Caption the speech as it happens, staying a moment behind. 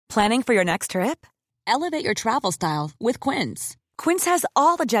Planning for your next trip? Elevate your travel style with Quince. Quince has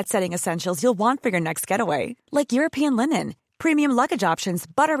all the jet-setting essentials you'll want for your next getaway, like European linen, premium luggage options,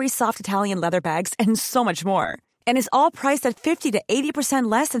 buttery soft Italian leather bags, and so much more. And is all priced at 50 to 80%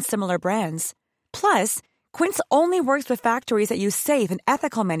 less than similar brands. Plus, Quince only works with factories that use safe and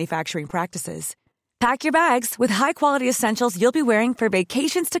ethical manufacturing practices. Pack your bags with high-quality essentials you'll be wearing for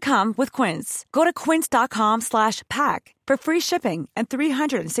vacations to come with Quince. Go to quince.com/pack for free shipping and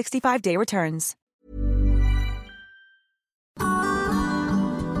 365-day returns.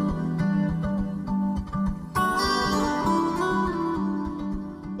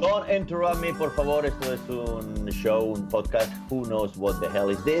 Don't interrupt me, por favor. Esto es un show, un podcast. Who knows what the hell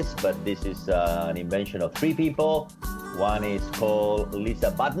is this? But this is an invention of three people. One is called Lisa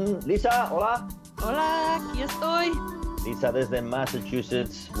Button. Lisa, hola. Hola, aquí estoy. Lisa, desde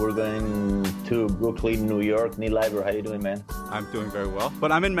Massachusetts. We're going to Brooklyn, New York. Neil Liber, how you doing, man? I'm doing very well,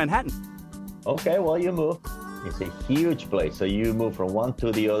 but I'm in Manhattan. Okay, well, you move. It's a huge place. So you move from one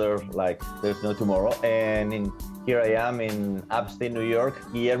to the other like there's no tomorrow. And here I am in upstate New York.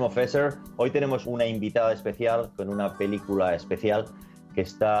 Guillermo Fesser. Hoy tenemos una invitada especial con una película especial que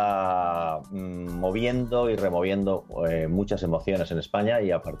está moviendo y removiendo muchas emociones en España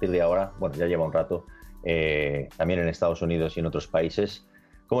y a partir de ahora, bueno, ya lleva un rato, también en Estados Unidos y en otros países.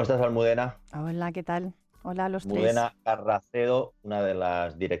 ¿Cómo estás, Almudena? Hola, ¿qué tal? Hola a los tres. Almudena Carracedo, una de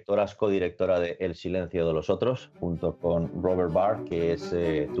las directoras, codirectora de El silencio de los otros, junto con Robert Barr, que es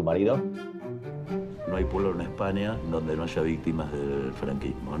tu marido. No hay pueblo en España donde no haya víctimas del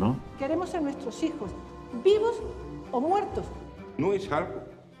franquismo, ¿no? Queremos a nuestros hijos, vivos o muertos. No es algo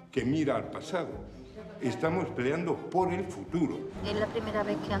que mira al pasado. Estamos peleando por el futuro. Es la primera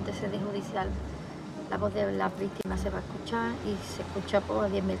vez que ante sede judicial la voz de las víctimas se va a escuchar y se escucha por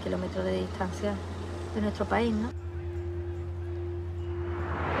 10.000 kilómetros de distancia de nuestro país, ¿no?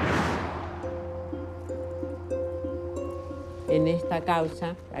 En esta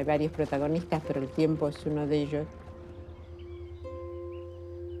causa hay varios protagonistas, pero el tiempo es uno de ellos.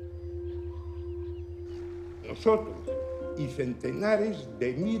 Nosotros y centenares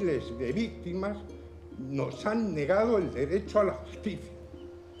de miles de víctimas nos han negado el derecho a la justicia.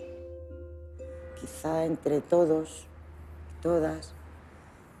 Quizá entre todos, todas,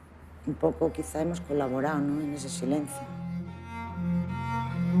 un poco quizá hemos colaborado, ¿no?, en ese silencio.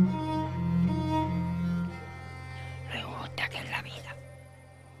 Lo injusta que es la vida.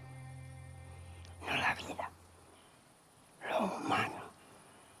 No la vida. Lo humano.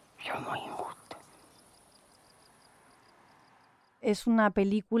 Somos injustos. Es una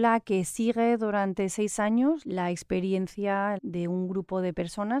película que sigue durante 6 años la experiencia de un grupo de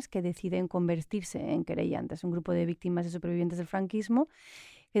personas que deciden convertirse en querellantes, un grupo de víctimas y supervivientes del franquismo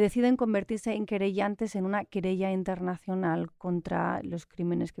que deciden convertirse en querellantes en una querella internacional contra los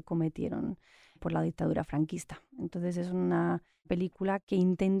crímenes que cometieron por la dictadura franquista. Entonces es una película que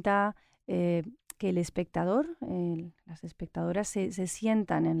intenta que el espectador, las espectadoras se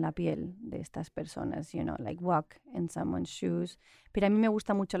sientan en la piel de estas personas, you know, like walk in someone's shoes. Pero a mí me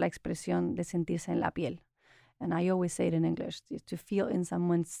gusta mucho la expresión de sentirse en la piel. And I always say it in English, to feel in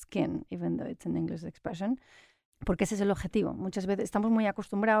someone's skin, even though it's an English expression. Porque ese es el objetivo. Muchas veces estamos muy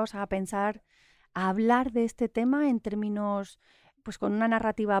acostumbrados a pensar, a hablar de este tema en términos, pues con una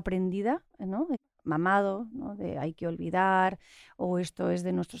narrativa aprendida, ¿no?, de mamado, ¿no?, de hay que olvidar, o esto es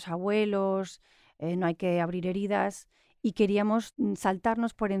de nuestros abuelos, no hay que abrir heridas, y queríamos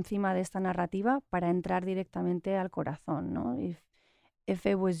saltarnos por encima de esta narrativa para entrar directamente al corazón, ¿no? If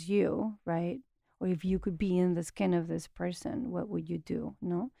it was you, right, or if you could be in the skin of this person, what would you do,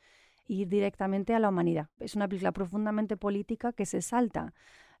 ¿no? Ir directamente a la humanidad. Es una película profundamente política que se salta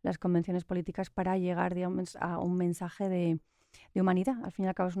las convenciones políticas para llegar, digamos, a un mensaje de humanidad. Al fin y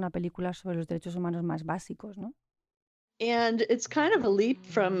al cabo es una película sobre los derechos humanos más básicos, ¿no? And it's kind of a leap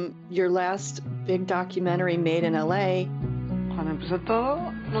from your last big documentary made in LA. Cuando empezó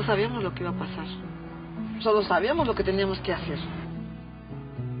todo, no sabíamos lo que iba a pasar. Solo sabíamos lo que teníamos que hacer.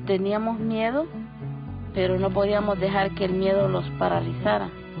 Teníamos miedo, pero no podíamos dejar que el miedo los paralizara.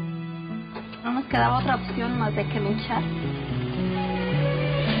 No nos quedaba otra opción más de que luchar.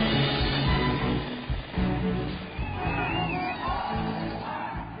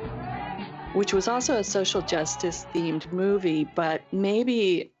 Which was also a social justice themed movie, but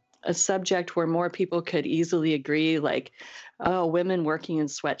maybe a subject where more people could easily agree, like, oh, women working in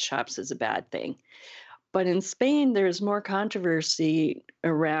sweatshops is a bad thing. But in Spain, there's more controversy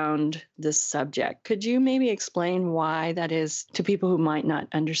around this subject. Could you maybe explain why that is to people who might not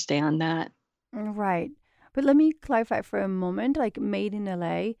understand that? Right. But let me clarify for a moment, like Made in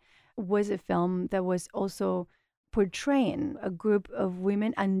LA was a film that was also portraying a group of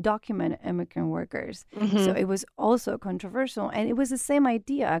women, undocumented immigrant workers. So it was also controversial. And it was the same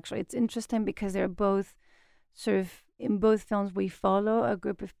idea, actually. It's interesting because they're both sort of, in both films, we follow a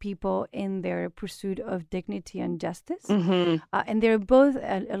group of people in their pursuit of dignity and justice. And they're both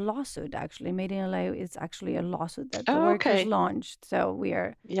a lawsuit, actually. Made in LA is actually a lawsuit that the workers launched. So we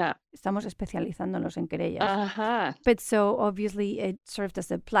are, estamos especializándonos en querellas. But so obviously it served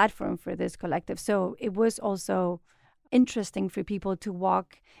as a platform for this collective. So it was also interesting for people to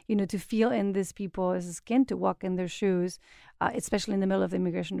walk, to feel in these people's skin, to walk in their shoes, especially in the middle of the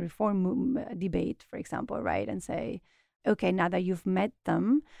immigration reform debate, for example, right? And say, okay, now that you've met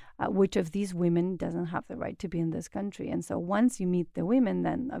them, which of these women doesn't have the right to be in this country? And so once you meet the women,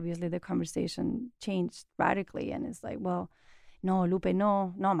 then obviously the conversation changed radically. And it's like, well, no, Lupe,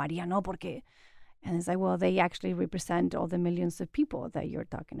 no, Maria, no, porque... And it's like, well, they actually represent all the millions of people that you're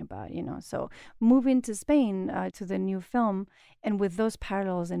talking about, So moving to Spain, to the new film, and with those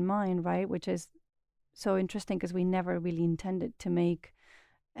parallels in mind, right, which is so interesting because we never really intended to make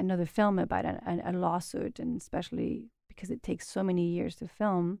another film about a lawsuit, and especially because it takes so many years to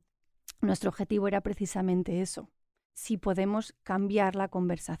film. Nuestro objetivo era precisamente eso. Si podemos cambiar la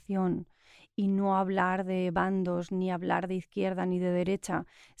conversación y no hablar de bandos, ni hablar de izquierda ni de derecha,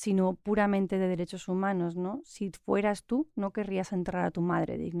 sino puramente de derechos humanos, ¿no? Si fueras tú, no querrías enterrar a tu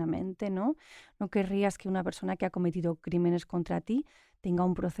madre dignamente, ¿no? No querrías que una persona que ha cometido crímenes contra ti tenga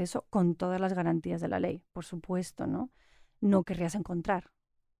un proceso con todas las garantías de la ley, por supuesto, ¿no? No querrías encontrar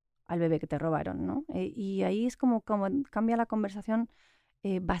al bebé que te robaron, ¿no? Y ahí es como cambia la conversación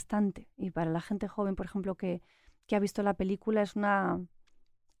bastante. Y para la gente joven, por ejemplo, que ha visto la película, es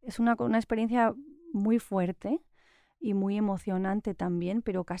una experiencia muy fuerte y muy emocionante también,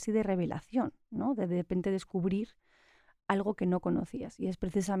 pero casi de revelación, ¿no? De repente descubrir algo que no conocías. Y es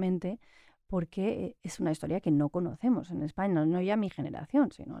precisamente porque es una historia que no conocemos en España, no ya mi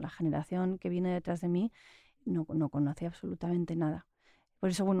generación, sino la generación que viene detrás de mí no conoce absolutamente nada. Por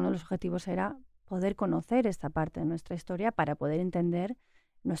eso, uno de los objetivos era poder conocer esta parte de nuestra historia para poder entender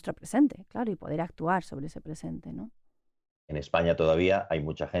nuestro presente, claro, y poder actuar sobre ese presente, ¿no? En España todavía hay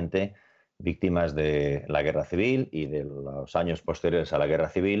mucha gente víctimas de la guerra civil y de los años posteriores a la guerra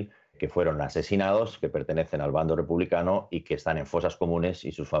civil que fueron asesinados, que pertenecen al bando republicano y que están en fosas comunes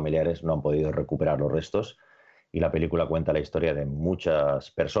y sus familiares no han podido recuperar los restos. Y la película cuenta la historia de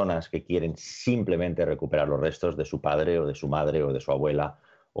muchas personas que quieren simplemente recuperar los restos de su padre o de su madre o de su abuela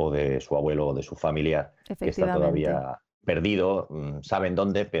o de su abuelo o de su familiar que está todavía perdido, saben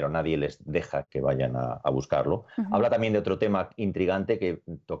dónde, pero nadie les deja que vayan a buscarlo. Habla también de otro tema intrigante que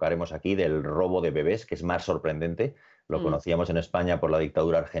tocaremos aquí, del robo de bebés, que es más sorprendente. Lo conocíamos en España por la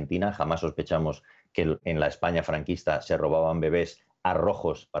dictadura argentina. Jamás sospechamos que en la España franquista se robaban bebés a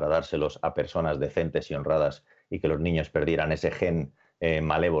rojos para dárselos a personas decentes y honradas y que los niños perdieran ese gen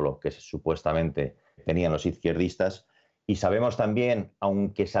malévolo que supuestamente tenían los izquierdistas. Y sabemos también,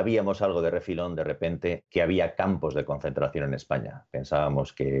 aunque sabíamos algo de refilón, de repente, que había campos de concentración en España.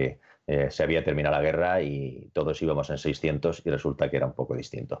 Pensábamos que se había terminado la guerra y todos íbamos en 600 y resulta que era un poco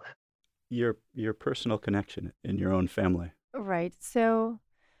distinto. Your personal connection in your own family. Right. So,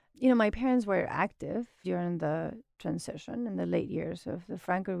 my parents were active during the transition in the late years of the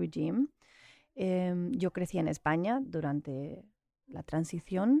Franco regime. Yo crecí en España durante la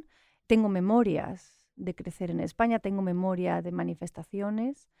transición. Tengo memorias de crecer en España, tengo memoria de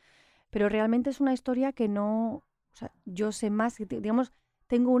manifestaciones, pero realmente es una historia que no, yo sé más, digamos,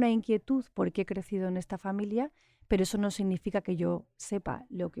 tengo una inquietud porque he crecido en esta familia, pero eso no significa que yo sepa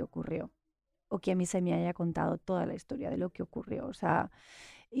lo que ocurrió o que a mí se me haya contado toda la historia de lo que ocurrió.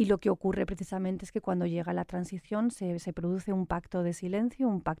 Y lo que ocurre precisamente es que cuando llega la transición se produce un pacto de silencio,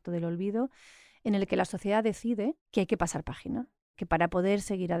 un pacto del olvido, en el que la sociedad decide que hay que pasar página, que para poder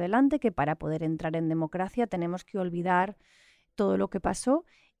seguir adelante, que para poder entrar en democracia tenemos que olvidar todo lo que pasó.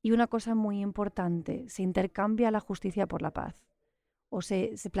 Y una cosa muy importante, se intercambia la justicia por la paz. O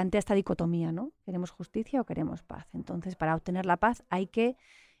se plantea esta dicotomía, ¿no? ¿Queremos justicia o queremos paz? Entonces, para obtener la paz hay que,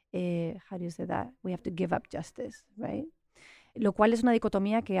 how do you say that? We have to give up justice, right? Lo cual es una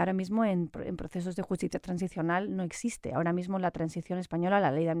dicotomía que ahora mismo en procesos de justicia transicional no existe. Ahora mismo la transición española,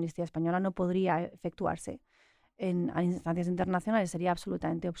 la ley de amnistía española no podría efectuarse en instancias internacionales, sería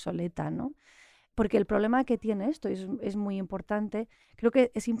absolutamente obsoleta, ¿no? Porque el problema que tiene esto es muy importante. Creo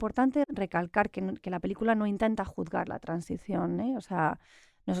que es importante recalcar que la película no intenta juzgar la transición, ¿eh?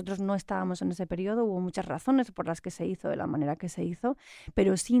 Nosotros no estábamos en ese periodo, hubo muchas razones por las que se hizo de la manera que se hizo,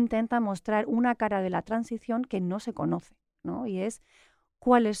 pero sí intenta mostrar una cara de la transición que no se conoce, ¿no? Y es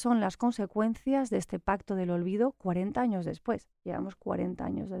cuáles son las consecuencias de este pacto del olvido 40 años después. Llevamos 40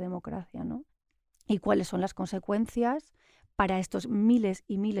 años de democracia, ¿no? y cuáles son las consecuencias para estos miles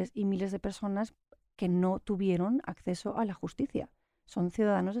y miles y miles de personas que no tuvieron acceso a la justicia. Son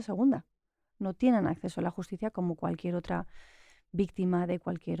ciudadanos de segunda. No tienen acceso a la justicia como cualquier otra víctima de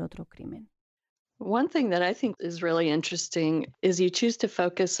cualquier otro crimen. One thing that I think is really interesting is you choose to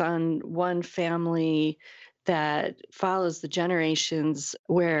focus on one family that follows the generations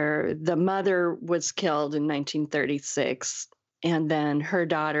where the mother was killed in 1936 and then her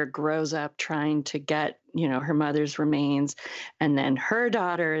daughter grows up trying to get, her mother's remains, and then her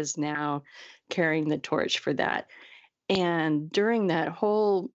daughter is now carrying the torch for that. And during that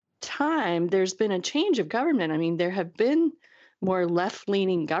whole time, there's been a change of government. I mean, there have been more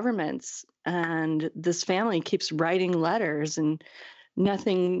left-leaning governments, and this family keeps writing letters and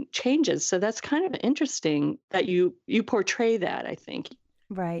nothing changes. So that's kind of interesting that you portray that, I think.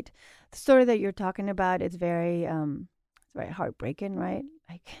 Right. The story that you're talking about, it's very heartbreaking, right?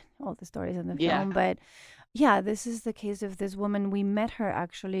 Like all the stories in the film. But yeah, this is the case of this woman. We met her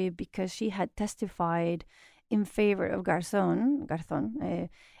actually because she had testified in favor of Garzón,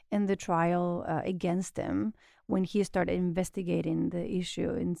 in the trial against him when he started investigating the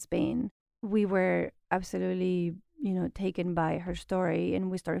issue in Spain. We were absolutely, taken by her story,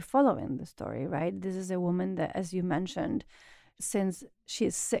 and we started following the story, right? This is a woman that, as you mentioned, since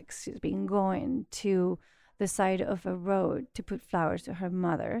she's 6, she's been going to the side of a road to put flowers to her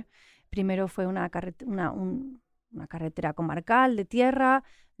mother. Primero fue una carretera comarcal de tierra,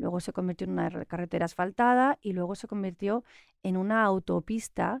 luego se convirtió en una carretera asfaltada y luego se convirtió en una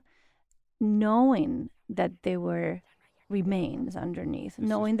autopista, knowing that there were remains underneath,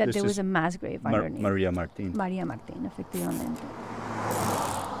 knowing that there was a mass grave underneath. María Martín. María Martín, efectivamente.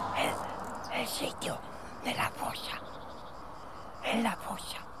 El sitio de la fosa. En la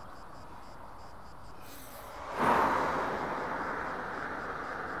fosa.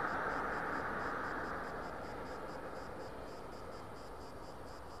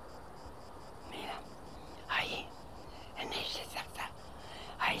 Mira, ahí, en ese zarzal,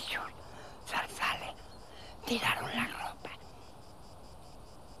 hay sus zarzales, tiraron la ropa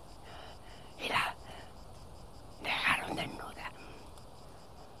y la dejaron desnuda.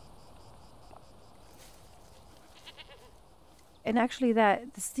 And actually, the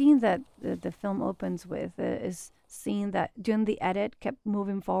scene that the film opens with is scene that during the edit kept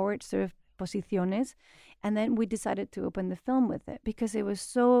moving forward, sort of posiciones, and then we decided to open the film with it because it was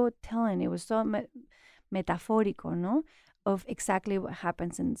so telling, it was so metaphorical, no? Of exactly what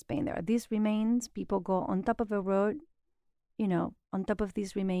happens in Spain. There are these remains, people go on top of a road, on top of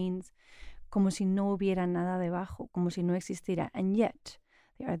these remains, como si no hubiera nada debajo, como si no existiera. And yet,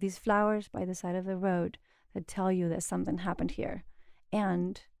 there are these flowers by the side of the road that tell you that something happened here.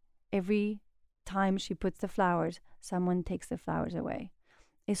 And every time she puts the flowers, someone takes the flowers away.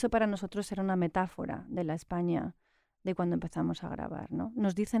 Eso para nosotros era una metáfora de la España de cuando empezamos a grabar, ¿no?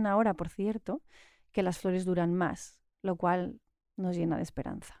 Nos dicen ahora, por cierto, que las flores duran más, lo cual nos llena de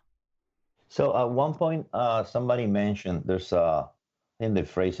esperanza. So at one point, somebody mentioned there's in the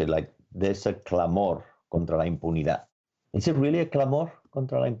phrase like there's a clamor contra la impunidad. Is it really a clamor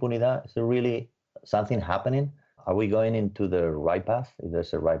contra la impunidad? Is it really something happening? Are we going into the right path? If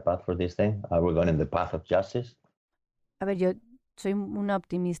there's a right path for this thing? Are we going in the path of justice? A ver, yo soy una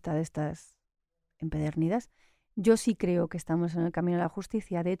optimista de estas empedernidas. Yo sí creo que estamos en el camino de la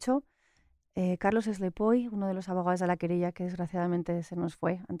justicia. De hecho, Carlos Eslepoy, uno de los abogados de la querella que desgraciadamente se nos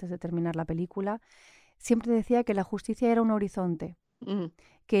fue antes de terminar la película, siempre decía que la justicia era un horizonte,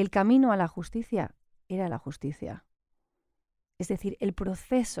 que el camino a la justicia era la justicia. Es decir, el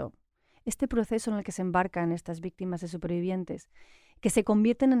proceso, este proceso en el que se embarcan estas víctimas de supervivientes, que se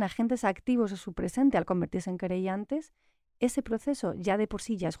convierten en agentes activos de su presente al convertirse en querellantes, ese proceso ya de por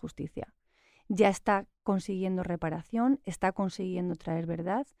sí ya es justicia. Ya está consiguiendo reparación, está consiguiendo traer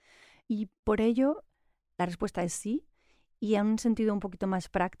verdad, y por ello la respuesta es sí, y en un sentido un poquito más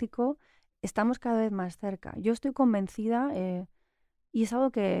práctico, estamos cada vez más cerca. Yo estoy convencida, y es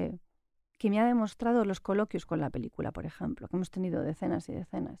algo que me ha demostrado los coloquios con la película, por ejemplo, que hemos tenido decenas y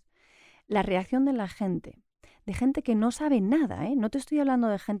decenas. La reacción de la gente, de gente que no sabe nada, no te estoy hablando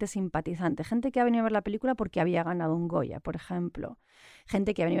de gente simpatizante, gente que ha venido a ver la película porque había ganado un Goya, por ejemplo,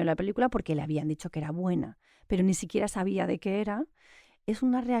 gente que ha venido a ver la película porque le habían dicho que era buena, pero ni siquiera sabía de qué era. Es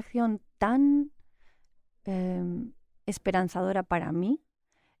una reacción tan esperanzadora para mí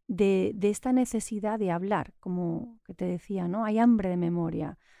de esta necesidad de hablar, como que te decía, ¿no? Hay hambre de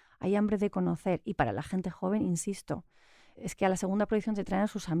memoria, hay hambre de conocer, y para la gente joven, insisto, es que a la segunda proyección se traen a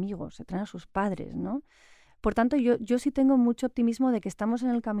sus amigos, se traen a sus padres, ¿no? Por tanto, yo sí tengo mucho optimismo de que estamos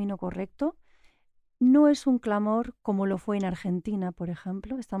en el camino correcto. no es un clamor como lo fue en Argentina, por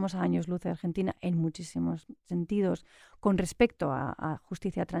ejemplo. Estamos a años luz de Argentina en muchísimos sentidos con respecto a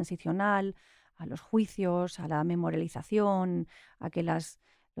justicia transicional, a los juicios, a la memorialización, a que los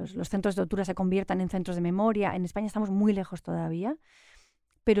centros de tortura se conviertan en centros de memoria. En España estamos muy lejos todavía,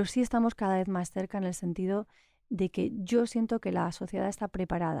 pero sí estamos cada vez más cerca en el sentido de que yo siento que la sociedad está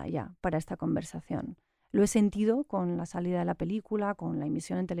preparada ya para esta conversación. Lo he sentido con la salida de la película, con la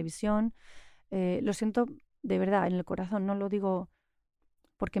emisión en televisión. Lo siento de verdad en el corazón, no lo digo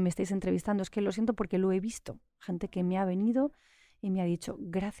porque me estéis entrevistando, es que lo siento porque lo he visto. Gente que me ha venido y me ha dicho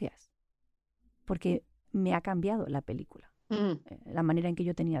gracias, porque me ha cambiado la película, la manera en que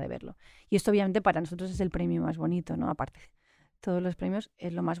yo tenía de verlo. Y esto obviamente para nosotros es el premio más bonito, ¿no? Aparte de todos los premios,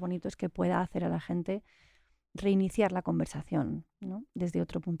 lo más bonito es que pueda hacer a la gente reiniciar la conversación, ¿no? Desde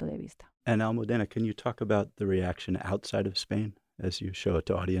otro punto de vista. And Almudena, can you talk about the reaction outside of Spain as you show it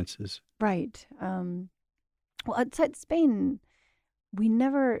to audiences? Right. Well, outside Spain, we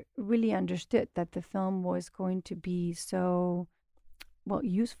never really understood that the film was going to be so, well,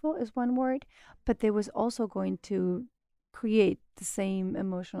 useful is one word, but there was also going to create the same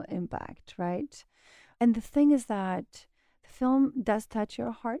emotional impact, right? And the thing is that the film does touch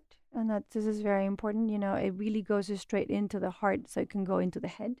your heart, and that this is very important. You know, it really goes straight into the heart, so it can go into the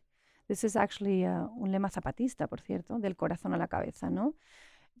head. This is actually un lema zapatista, por cierto, del corazón a la cabeza, ¿no?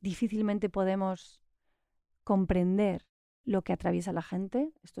 Difícilmente podemos comprender lo que atraviesa la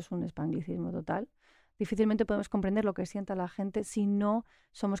gente. Esto es un spanglicismo total. Difícilmente podemos comprender lo que sienta la gente si no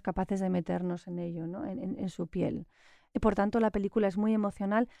somos capaces de meternos en ello, ¿no? En su piel. Y por tanto, la película es muy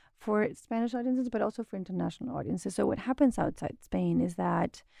emocional for Spanish audiences, but also for international audiences. So what happens outside Spain is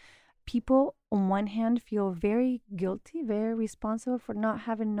that people, on one hand, feel very guilty, very responsible for not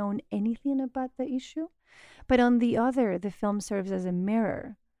having known anything about the issue. But on the other, the film serves as a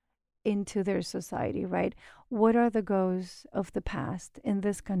mirror into their society, right? What are the ghosts of the past in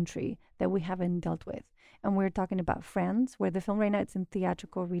this country that we haven't dealt with? And we're talking about France, where the film right now, it's in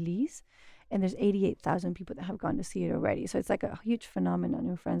theatrical release, and there's 88,000 people that have gone to see it already. So it's like a huge phenomenon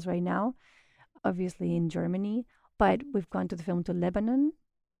in France right now, obviously in Germany. But we've gone to the film to Lebanon,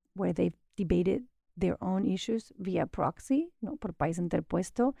 where they've debated their own issues via proxy, no, por país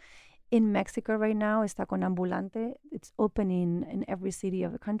interpuesto. In Mexico right now, está con Ambulante. It's opening in every city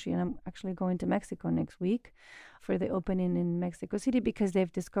of the country. And I'm actually going to Mexico next week for the opening in Mexico City because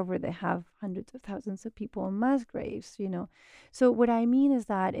they've discovered they have hundreds of thousands of people in mass graves, you know. So what I mean is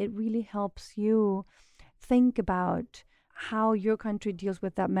that it really helps you think about how your country deals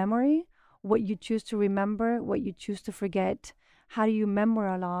with that memory, what you choose to remember, what you choose to forget. How do you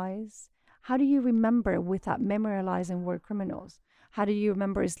memorialize? How do you remember without memorializing war criminals? How do you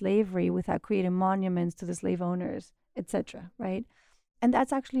remember slavery without creating monuments to the slave owners, etc., right? And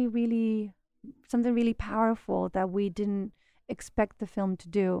that's actually really something really powerful that we didn't expect the film to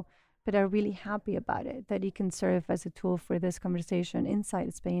do, but are really happy about it, that it can serve as a tool for this conversation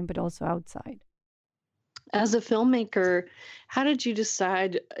inside Spain, but also outside. As a filmmaker, how did you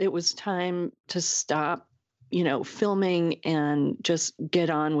decide it was time to stop, you know, filming and just get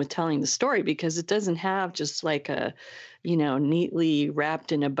on with telling the story? Because it doesn't have just like a, you know, neatly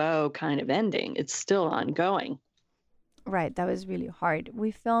wrapped in a bow kind of ending. It's still ongoing. Right. That was really hard.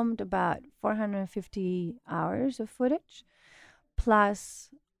 We filmed about 450 hours of footage, plus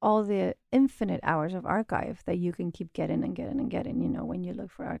all the infinite hours of archive that you can keep getting and getting and getting, you know, when you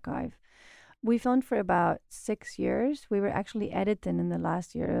look for archive. We filmed for about 6 years. We were actually editing in the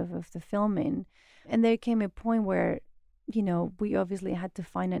last year of the filming. And there came a point where, you know, we obviously had to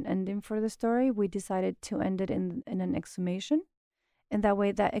find an ending for the story. We decided to end it in an exhumation. And that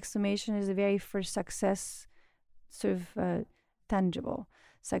way, that exhumation is the very first success, sort of tangible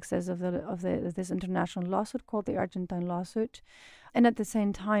success of this international lawsuit called the Argentine lawsuit. And at the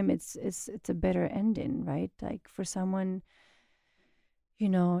same time, it's a better ending, right? Like for someone, you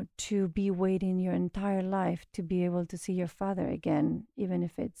know, to be waiting your entire life to be able to see your father again, even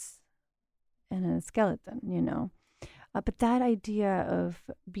if it's in a skeleton, you know. But that idea of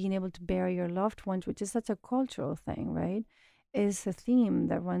being able to bury your loved ones, which is such a cultural thing, right, is a theme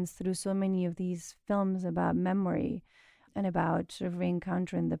that runs through so many of these films about memory and about sort of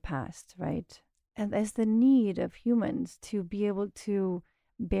re-encountering the past, right? And there's the need of humans to be able to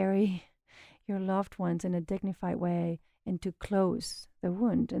bury your loved ones in a dignified way and to close the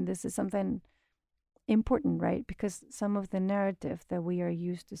wound. And this is something important, right? Because some of the narrative that we are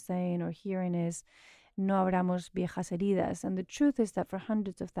used to saying or hearing is no abramos viejas heridas. And the truth is that for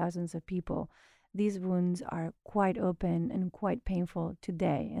hundreds of thousands of people, these wounds are quite open and quite painful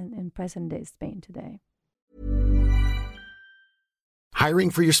today in present-day Spain today.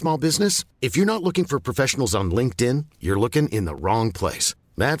 Hiring for your small business? If you're not looking for professionals on LinkedIn, you're looking in the wrong place.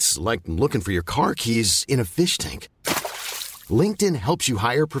 That's like looking for your car keys in a fish tank. LinkedIn helps you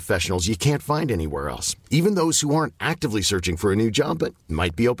hire professionals you can't find anywhere else, even those who aren't actively searching for a new job but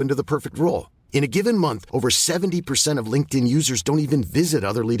might be open to the perfect role. In a given month, over 70% of LinkedIn users don't even visit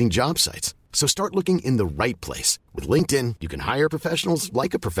other leading job sites. So start looking in the right place. With LinkedIn, you can hire professionals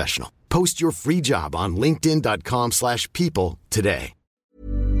like a professional. Post your free job on linkedin.com/people today.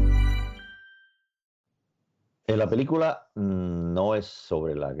 La película no es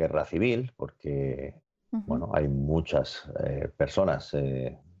sobre la guerra civil, porque bueno, hay muchas personas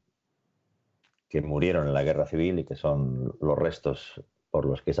que murieron en la guerra civil y que son los restos por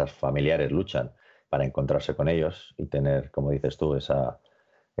los que esas familiares luchan para encontrarse con ellos y tener, como dices tú,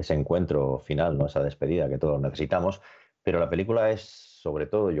 ese encuentro final, ¿no? Esa despedida que todos necesitamos. Pero la película es, sobre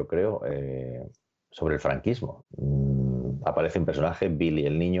todo, yo creo, sobre el franquismo. Aparece un personaje, Billy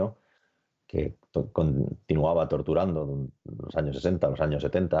el niño, que continuaba torturando en los años 60, los años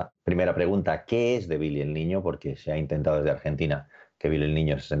 70. Primera pregunta, ¿qué es de Billy el niño? Porque se ha intentado desde Argentina que Billy el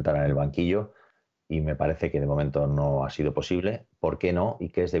niño se sentara en el banquillo y me parece que de momento no ha sido posible. ¿Por qué no? ¿Y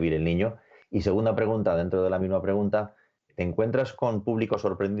qué es de Billy el niño? Y segunda pregunta, dentro de la misma pregunta, ¿te encuentras con público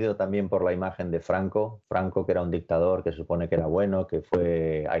sorprendido también por la imagen de Franco? Franco, que era un dictador que se supone que era bueno, que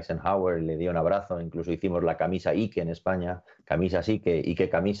fue Eisenhower, le dio un abrazo, incluso hicimos la camisa Ike en España, camisa Ike, ¿y qué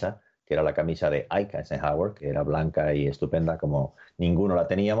camisa? Que era la camisa de Ike Eisenhower, que era blanca y estupenda, como ninguno la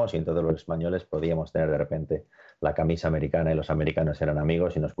teníamos, y entonces los españoles podíamos tener de repente la camisa americana y los americanos eran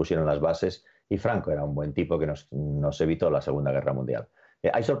amigos y nos pusieron las bases, y Franco era un buen tipo que nos evitó la Segunda Guerra Mundial.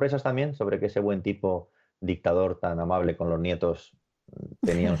 ¿Hay sorpresas también sobre que ese buen tipo, dictador tan amable con los nietos,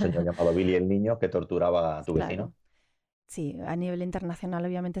 tenía un señor llamado Billy el niño que torturaba a tu vecino? Sí, a nivel internacional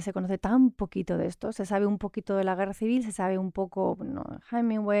obviamente se conoce tan poquito de esto. Se sabe un poquito de la guerra civil, se sabe un poco, bueno,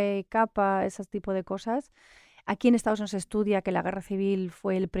 Hemingway, Capa, ese tipo de cosas. Aquí en Estados Unidos se estudia que la guerra civil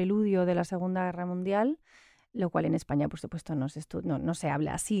fue el preludio de la Segunda Guerra Mundial, lo cual en España, por supuesto, no se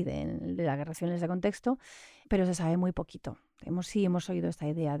habla así de la guerra civil en ese contexto, pero se sabe muy poquito. Hemos oído esta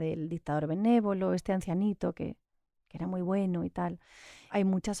idea del dictador benévolo, este ancianito que era muy bueno y tal. Hay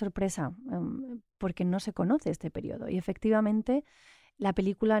mucha sorpresa porque no se conoce este periodo. Y efectivamente, la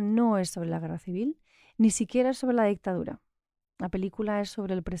película no es sobre la guerra civil, ni siquiera es sobre la dictadura. La película es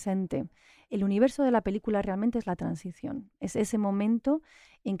sobre el presente. El universo de la película realmente es la transición. Es ese momento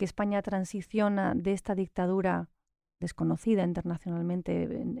en que España transiciona de esta dictadura desconocida internacionalmente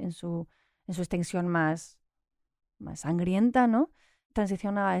en su extensión más sangrienta, ¿no?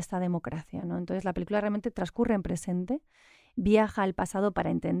 Transiciona a esta democracia, ¿no? Entonces la película realmente transcurre en presente, viaja al pasado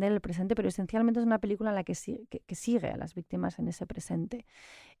para entender el presente, pero esencialmente es una película en la que sigue a las víctimas en ese presente.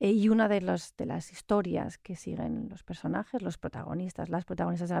 Y una de las historias que siguen los personajes, los protagonistas, las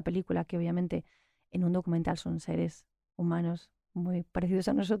protagonistas de la película, que obviamente en un documental son seres humanos muy parecidos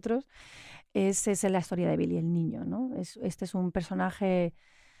a nosotros, es la historia de Billy el niño, ¿no? Este es un personaje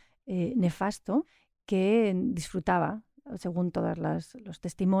nefasto que disfrutaba, según todos los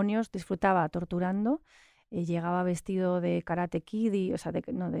testimonios, disfrutaba torturando, llegaba vestido de Karate Kid,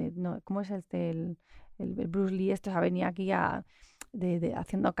 ¿cómo es el Bruce Lee? O sea, venía aquí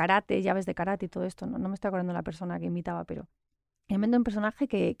haciendo karate, llaves de karate y todo esto. No me estoy acordando de la persona que imitaba, pero realmente un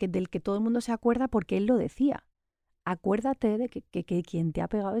personaje del que todo el mundo se acuerda porque él lo decía. Acuérdate de que quien te ha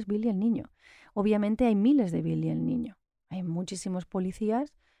pegado es Billy el niño. Obviamente hay miles de Billy el niño. Hay muchísimos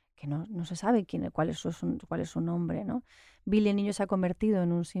policías que no se sabe cuál es su nombre, ¿no? Billy el niño se ha convertido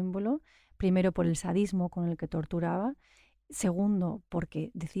en un símbolo, primero por el sadismo con el que torturaba, segundo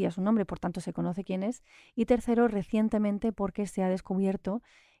porque decía su nombre, por tanto se conoce quién es, y tercero recientemente porque se ha descubierto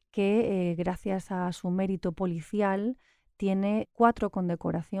que gracias a su mérito policial tiene 4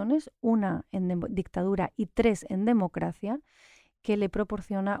 condecoraciones, una en dictadura y 3 en democracia, que le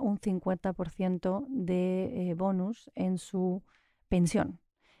proporciona un 50% de bonus en su pensión.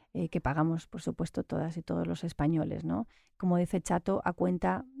 Que pagamos, por supuesto, todas y todos los españoles, ¿no? Como dice Chato, a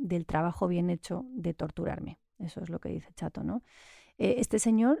cuenta del trabajo bien hecho de torturarme. Eso es lo que dice Chato, ¿no? Este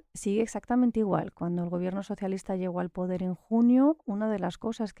señor sigue exactamente igual. Cuando el gobierno socialista llegó al poder en junio, una de las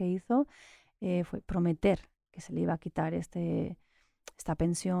cosas que hizo fue prometer que se le iba a quitar esta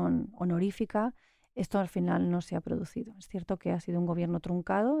pensión honorífica. Esto al final no se ha producido. Es cierto que ha sido un gobierno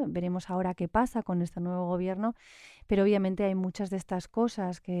truncado. Veremos ahora qué pasa con este nuevo gobierno, pero obviamente hay muchas de estas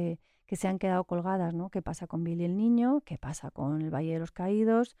cosas que se han quedado colgadas, ¿no? ¿Qué pasa con Billy el niño? ¿Qué pasa con el Valle de los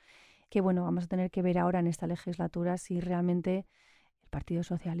Caídos? Que bueno, vamos a tener que ver ahora en esta legislatura si realmente el Partido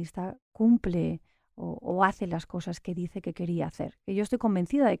Socialista cumple o hace las cosas que dice que quería hacer. Que yo estoy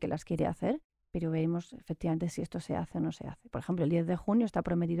convencida de que las quiere hacer, pero veremos efectivamente si esto se hace o no se hace. Por ejemplo, el 10 de junio está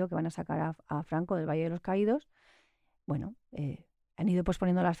prometido que van a sacar a Franco del Valle de los Caídos. Bueno, han ido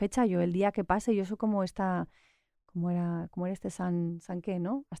posponiendo la fecha. Yo el día que pase, yo soy como esta, como era este San qué,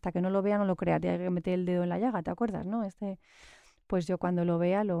 ¿no? Hasta que no lo vea no lo crea. Tiene que meter el dedo en la llaga, ¿te acuerdas, no? Pues yo cuando lo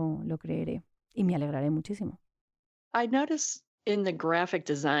vea lo creeré y me alegraré muchísimo. I noticed in the graphic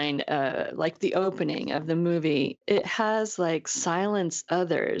design, like the opening of the movie, it has like silence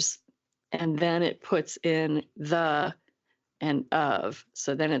others, and then it puts in the and of.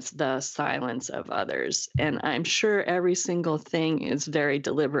 So then it's the silence of others. And I'm sure every single thing is very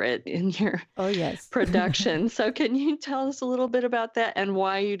deliberate in your production. So can you tell us a little bit about that and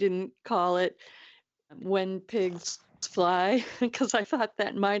why you didn't call it When Pigs Fly? Because I thought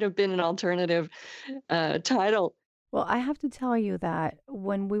that might have been an alternative title. Well, I have to tell you that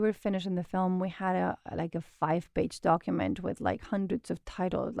when we were finishing the film, we had a 5-page document with like hundreds of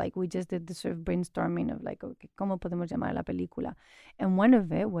titles. Like we just did the sort of brainstorming of like, okay, ¿cómo podemos llamar a la película? And one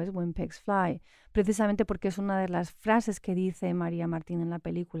of it was When Pigs Fly, precisamente porque es una de las frases que dice María Martín en la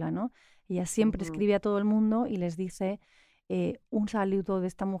película, ¿no? Ella siempre escribe a todo el mundo y les dice un saludo de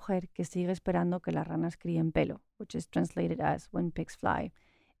esta mujer que sigue esperando que las ranas críen pelo, which is translated as When Pigs Fly.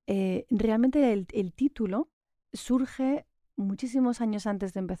 Realmente el título surge muchísimos años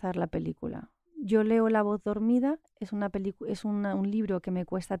antes de empezar la película. Yo leo La voz dormida, es un libro que me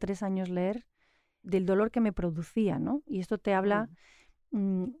cuesta 3 años leer, del dolor que me producía, ¿no? Y esto te habla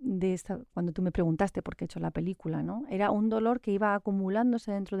cuando tú me preguntaste por qué he hecho la película, ¿no? Era un dolor que iba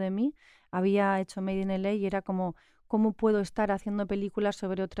acumulándose dentro de mí. Había hecho Made in LA y era como, ¿cómo puedo estar haciendo películas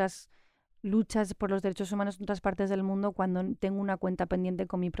sobre otras luchas por los derechos humanos en otras partes del mundo cuando tengo una cuenta pendiente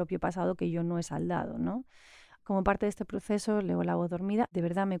con mi propio pasado que yo no he saldado, ¿no? Como parte de este proceso leo La voz dormida. De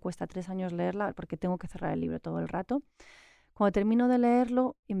verdad me cuesta 3 años leerla porque tengo que cerrar el libro todo el rato. Cuando termino de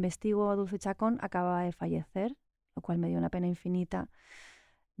leerlo, investigo a Dulce Chacón. Acaba de fallecer, lo cual me dio una pena infinita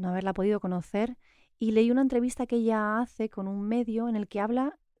no haberla podido conocer. Y leí una entrevista que ella hace con un medio en el que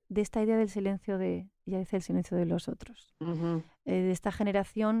habla de esta idea del silencio ella dice el silencio de los otros. De esta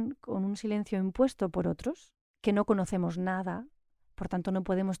generación con un silencio impuesto por otros, que no conocemos nada. Por tanto, no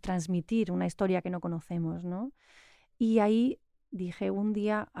podemos transmitir una historia que no conocemos, ¿no? Y ahí dije, un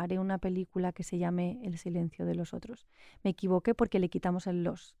día haré una película que se llame El silencio de los otros. Me equivoqué porque le quitamos el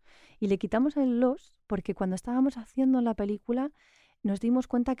los. Y le quitamos el los porque cuando estábamos haciendo la película nos dimos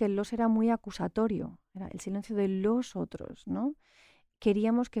cuenta que el los era muy acusatorio. Era el silencio de los otros, ¿no?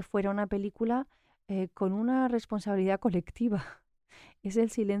 Queríamos que fuera una película con una responsabilidad colectiva. Es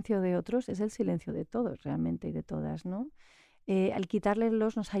el silencio de otros, es el silencio de todos realmente y de todas, ¿no? Al quitarle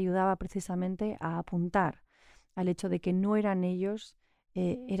los nos ayudaba precisamente a apuntar al hecho de que no eran ellos,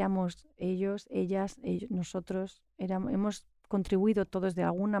 éramos ellos, ellas, nosotros, hemos contribuido todos de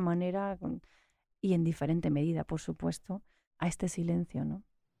alguna manera y en diferente medida, por supuesto, a este silencio, ¿no?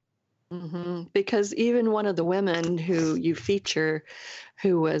 Because even one of the women who you feature,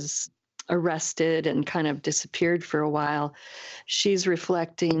 who was arrested and kind of disappeared for a while, she's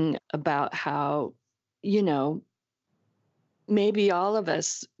reflecting about how, maybe all of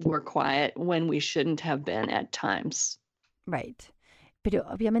us were quiet when we shouldn't have been at times. Right. Pero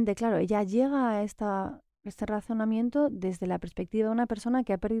obviamente, claro, ella llega a este razonamiento desde la perspectiva de una persona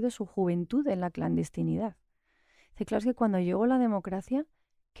que ha perdido su juventud en la clandestinidad. Dice, claro, es que cuando llegó la democracia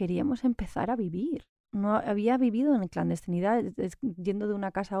queríamos empezar a vivir. No había vivido en clandestinidad, yendo de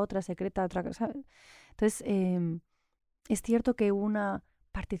una casa a otra, secreta a otra casa. Entonces, es cierto que hubo una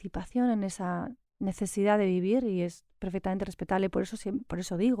participación en esa necesidad de vivir y es perfectamente respetable. Por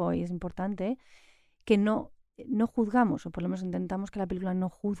eso digo, y es importante, que no juzgamos, o por lo menos intentamos que la película no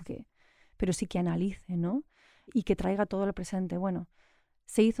juzgue, pero sí que analice, ¿no? Y que traiga todo al presente. Bueno,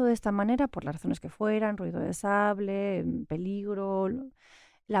 se hizo de esta manera por las razones que fueran, ruido de sable, peligro.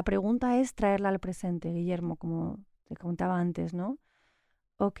 La pregunta es traerla al presente, Guillermo, como te contaba antes, ¿no?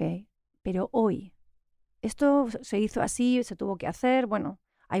 Ok, pero hoy, esto se hizo así, se tuvo que hacer, bueno,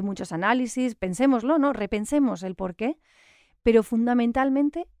 hay muchos análisis, pensémoslo, ¿no? Repensemos el por qué, pero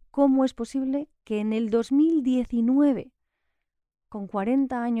fundamentalmente, ¿cómo es posible que en el 2019, con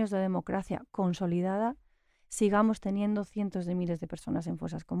 40 años de democracia consolidada, sigamos teniendo cientos de miles de personas en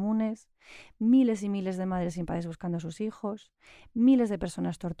fosas comunes, miles y miles de madres sin padres buscando a sus hijos, miles de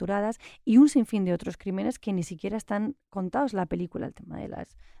personas torturadas y un sinfín de otros crímenes que ni siquiera están contados en la película, el tema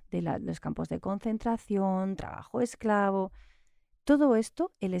de los campos de concentración, trabajo esclavo? Todo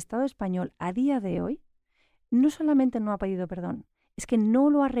esto, el Estado español a día de hoy no solamente no ha pedido perdón, es que no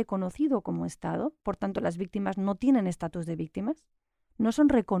lo ha reconocido como Estado, por tanto las víctimas no tienen estatus de víctimas, no son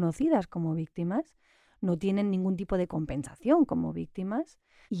reconocidas como víctimas, no tienen ningún tipo de compensación como víctimas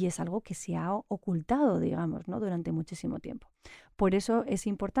y es algo que se ha ocultado, digamos, ¿no? Durante muchísimo tiempo. Por eso es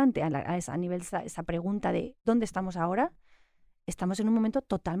importante a nivel esa pregunta de ¿dónde estamos ahora? Estamos en un momento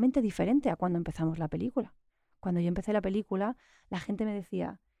totalmente diferente a cuando empezamos la película. Cuando yo empecé la película, la gente me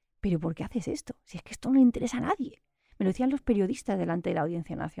decía, ¿pero por qué haces esto? Si es que esto no le interesa a nadie. Me lo decían los periodistas delante de la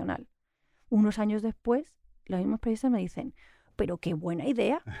Audiencia Nacional. Unos años después, los mismos periodistas me dicen, pero qué buena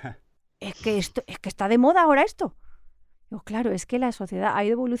idea. Es que está de moda ahora esto. Digo, claro, es que la sociedad ha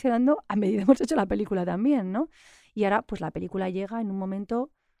ido evolucionando a medida que hemos hecho la película también, ¿no? Y ahora, pues la película llega en un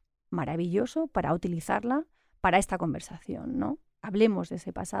momento maravilloso para utilizarla para esta conversación, ¿no? Hablemos de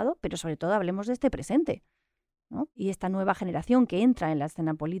ese pasado, pero sobre todo hablemos de este presente, ¿no? Y esta nueva generación que entra en la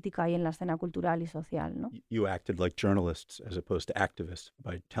escena política y en la escena cultural y social, ¿no? You acted like journalists as opposed to activists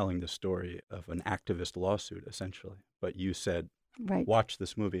by telling the story of an activist lawsuit, essentially. But you said, right. Watch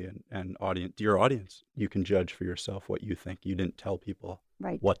this movie and your audience, you can judge for yourself what you think. You didn't tell people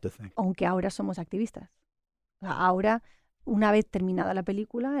right. what to think. Aunque ahora somos activistas. Ahora, una vez terminada la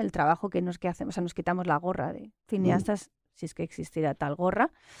película, el trabajo que hacemos, o sea, nos quitamos la gorra de cineastas, si es que existiera tal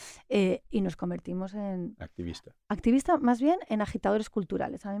gorra, y nos convertimos en... Activista, más bien en agitadores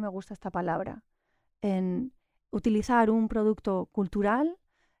culturales. A mí me gusta esta palabra. En utilizar un producto cultural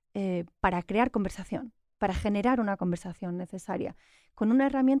para crear conversación, para generar una conversación necesaria, con una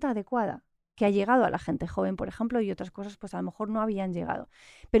herramienta adecuada, que ha llegado a la gente joven, por ejemplo, y otras cosas pues a lo mejor no habían llegado.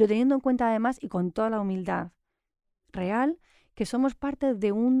 Pero teniendo en cuenta además, y con toda la humildad real, que somos parte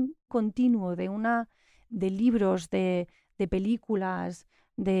de un continuo, de libros, de películas,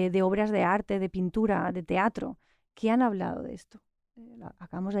 de obras de arte, de pintura, de teatro, que han hablado de esto.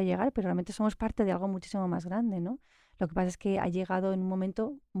 Acabamos de llegar, pero realmente somos parte de algo muchísimo más grande, ¿no? Lo que pasa es que ha llegado en un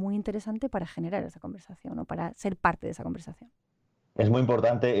momento muy interesante para generar esa conversación, o para ser parte de esa conversación. Es muy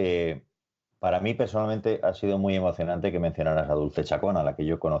importante. Para mí personalmente ha sido muy emocionante que mencionaras a Dulce Chacón, a la que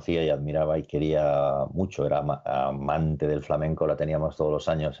yo conocía y admiraba y quería mucho. Era amante del flamenco, la teníamos todos los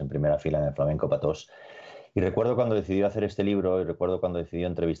años en primera fila en el Flamenco Patós. Y recuerdo cuando decidió hacer este libro y recuerdo cuando decidió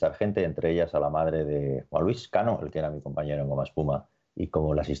entrevistar gente, entre ellas a la madre de Juan Luis Cano, el que era mi compañero en Goma Espuma, y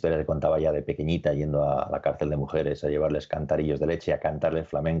como las historias que contaba ya de pequeñita yendo a la cárcel de mujeres a llevarles cantarillos de leche, a cantarles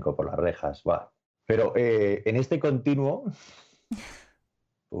flamenco por las rejas. ¡Bah! Pero en este continuo...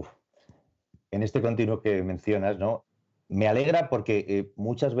 En este continuo que mencionas, ¿no? Me alegra porque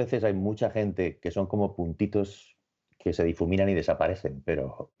muchas veces hay mucha gente que son como puntitos que se difuminan y desaparecen,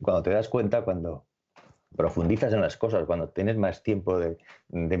 pero cuando te das cuenta, cuando profundizas en las cosas, cuando tienes más tiempo de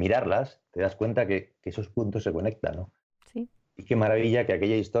mirarlas, te das cuenta que esos puntos se conectan, ¿no? Sí. Y qué maravilla que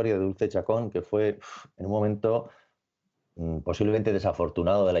aquella historia de Dulce Chacón, que fue en un momento posiblemente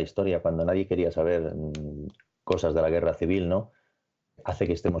desafortunado de la historia, cuando nadie quería saber cosas de la guerra civil, ¿no? Hace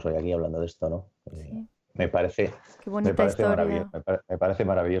que estemos hoy aquí hablando de esto, ¿no? Sí. Me parece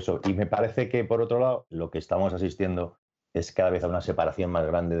maravilloso. Y me parece que, por otro lado, lo que estamos asistiendo es cada vez a una separación más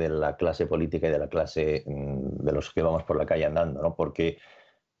grande de la clase política y de la clase de los que vamos por la calle andando, ¿no? Porque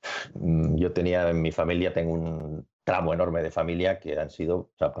yo tenía en mi familia, tengo un tramo enorme de familia que han sido...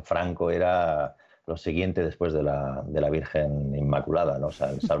 O sea, Franco era lo siguiente después de la Virgen Inmaculada, ¿no? O sea,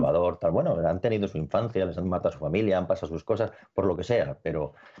 El Salvador, tal. Bueno, han tenido su infancia, les han matado a su familia, han pasado sus cosas, por lo que sea,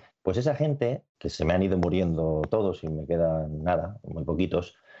 pero pues esa gente, que se me han ido muriendo todos y me quedan nada, muy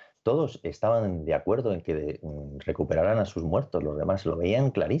poquitos, todos estaban de acuerdo en que recuperaran a sus muertos, los demás lo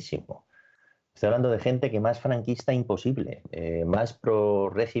veían clarísimo. Estoy hablando de gente que más franquista imposible, más pro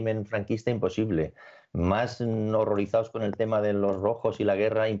régimen franquista imposible, más horrorizados con el tema de los rojos y la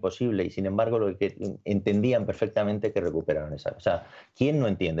guerra imposible, y sin embargo lo que entendían perfectamente que recuperaran esa. O sea, ¿quién no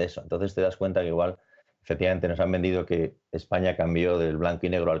entiende eso? Entonces te das cuenta que igual efectivamente nos han vendido que España cambió del blanco y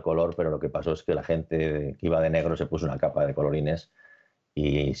negro al color, pero lo que pasó es que la gente que iba de negro se puso una capa de colorines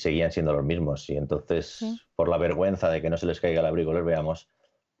y seguían siendo los mismos. Y entonces, por la vergüenza de que no se les caiga el abrigo, les veamos,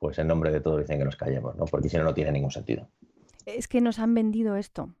 pues en nombre de todos dicen que nos callemos, ¿no? Porque si no, no tiene ningún sentido. Es que nos han vendido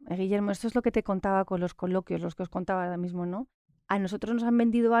esto, Guillermo. Esto es lo que te contaba con los coloquios, los que os contaba ahora mismo, ¿no? A nosotros nos han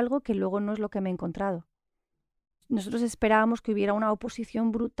vendido algo que luego no es lo que me he encontrado. Nosotros esperábamos que hubiera una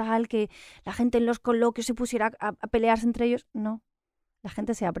oposición brutal, que la gente en los coloquios se pusiera a pelearse entre ellos. No, la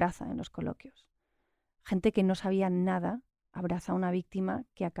gente se abraza en los coloquios. Gente que no sabía nada abraza a una víctima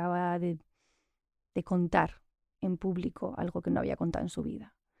que acaba de contar en público algo que no había contado en su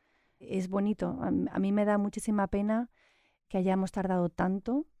vida. Es bonito. A mí me da muchísima pena que hayamos tardado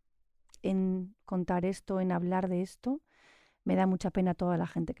tanto en contar esto, en hablar de esto. Me da mucha pena toda la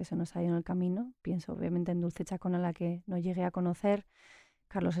gente que se nos ha ido en el camino. Pienso obviamente en Dulce Chacón, a la que no llegué a conocer,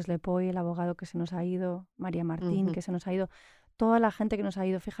 Carlos Eslepoy, el abogado que se nos ha ido, María Martín, que se nos ha ido, toda la gente que nos ha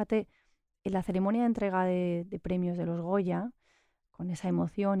ido. Fíjate, En la ceremonia de entrega de premios de los Goya, con esa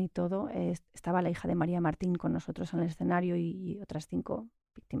emoción y todo, estaba la hija de María Martín con nosotros en el escenario y otras 5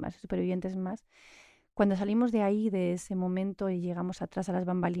 víctimas y supervivientes más. Cuando salimos de ahí, de ese momento, y llegamos atrás a las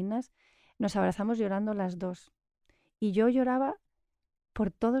bambalinas, nos abrazamos llorando las dos. Y yo lloraba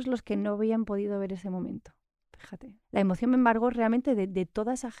por todos los que no habían podido ver ese momento. Fíjate. La emoción me embargó realmente de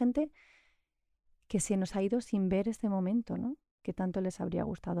toda esa gente que se nos ha ido sin ver este momento, ¿no? Que tanto les habría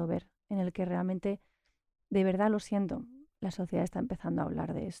gustado ver, en el que realmente, de verdad lo siento, la sociedad está empezando a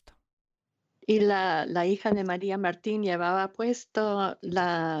hablar de esto. Y la hija de María Martín llevaba puesto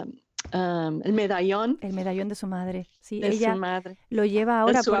el medallón. El medallón de su madre. Sí, de ella su madre. Lo lleva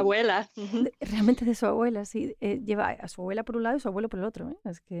ahora. De su abuela. Realmente de su abuela, sí. Lleva a su abuela por un lado y su abuelo por el otro.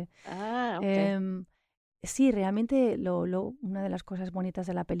 Es que, okay. Sí, realmente una de las cosas bonitas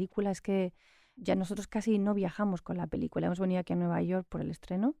de la película es que ya nosotros casi no viajamos con la película. Hemos venido aquí a Nueva York por el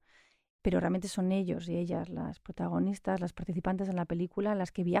estreno, pero realmente son ellos y ellas las protagonistas, las participantes en la película,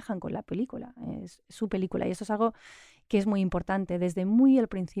 las que viajan con la película. Es su película y eso es algo que es muy importante. Desde muy al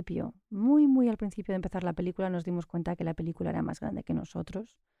principio de empezar la película nos dimos cuenta que la película era más grande que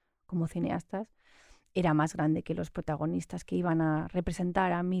nosotros, como cineastas. Era más grande que los protagonistas que iban a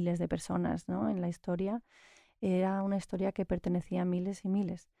representar a miles de personas, ¿no? En la historia. Era una historia que pertenecía a miles y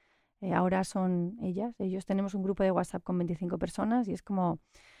miles. Ahora son ellos. Tenemos un grupo de WhatsApp con 25 personas y es como...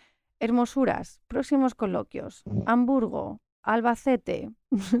 Hermosuras, próximos coloquios, Hamburgo, Albacete,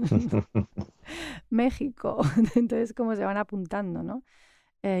 México. Entonces, como se van apuntando, ¿no?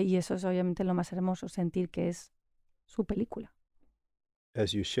 Y eso es obviamente lo más hermoso, sentir que es su película.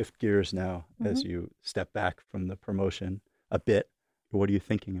 As you shift gears now, as you step back from the promotion a bit, what are you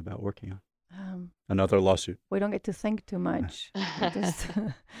thinking about working on? Another lawsuit. We don't get to think too much.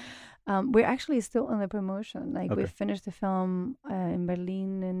 We're actually still on the promotion. We finished the film in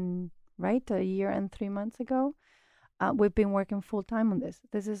Berlin a year and 3 months ago. We've been working full time on this.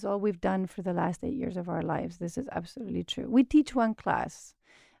 This is all we've done for the last 8 years of our lives. This is absolutely true. We teach one class,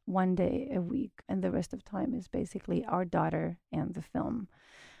 1 day a week, and the rest of time is basically our daughter and the film.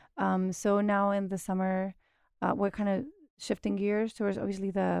 So now in the summer, we're kind of shifting gears towards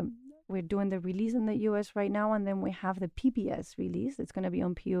obviously we're doing the release in the US right now, and then we have the PBS release. It's going to be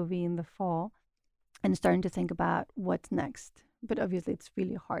on POV in the fall, and starting to think about what's next. But obviously it's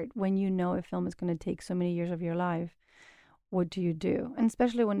really hard when you know a film is going to take so many years of your life. What do you do? And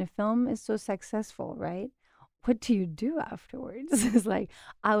especially when a film is so successful, right? What do you do afterwards? It's like,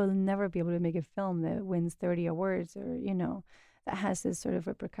 I will never be able to make a film that wins 30 awards or, that has this sort of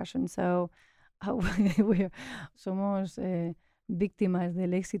repercussion. So somos víctimas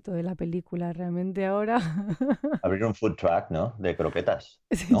del éxito de la película realmente ahora. Abrir un food truck, ¿no? De croquetas,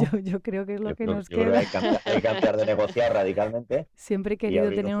 ¿no? Yo creo que es lo que nos queda. Creo que hay que cambiar de negociar radicalmente. Siempre he querido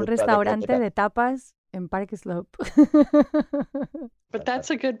tener un restaurante de tapas en Park Slope. But that's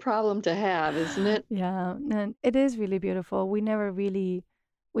a good problem to have, isn't it? Yeah, and it is really beautiful.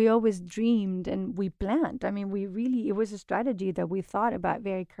 We always dreamed and we planned. I mean, it was a strategy that we thought about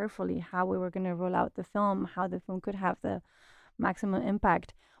very carefully, how we were going to roll out the film, how the film could have the maximum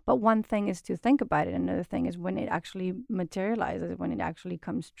impact. But one thing is to think about it. Another thing is when it actually materializes, when it actually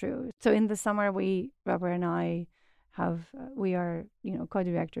comes true. So in the summer, Robert and I we are,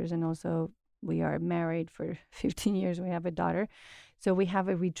 co-directors, and also we are married for 15 years. We have a daughter. So we have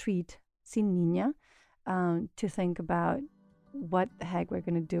a retreat, Sin Niña, to think about what the heck we're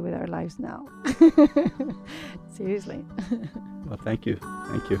going to do with our lives now. Seriously. Well, thank you.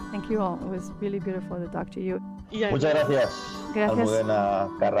 Thank you. Thank you all. It was really beautiful to talk to you. Yeah. Muchas gracias. Gracias. Almudena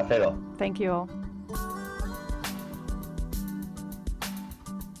Carracero. Thank you all.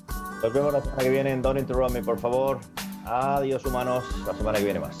 Nos vemos la semana que viene en Don't Interrupt Me, por favor. Adiós, humanos. La semana que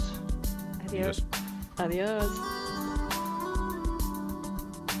viene más. Adiós. Adiós.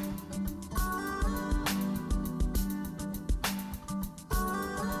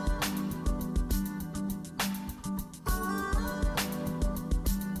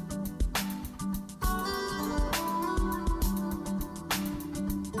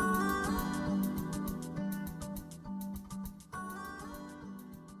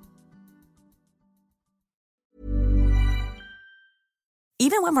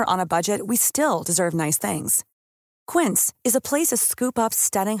 Even when we're on a budget, we still deserve nice things. Quince is a place to scoop up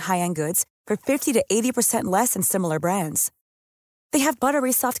stunning high-end goods for 50 to 80% less than similar brands. They have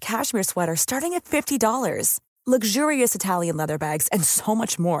buttery soft cashmere sweaters starting at $50, luxurious Italian leather bags, and so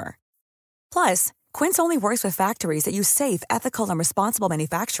much more. Plus, Quince only works with factories that use safe, ethical, and responsible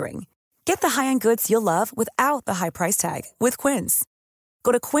manufacturing. Get the high-end goods you'll love without the high price tag with Quince.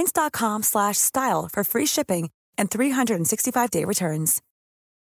 Go to quince.com/style for free shipping and 365-day returns.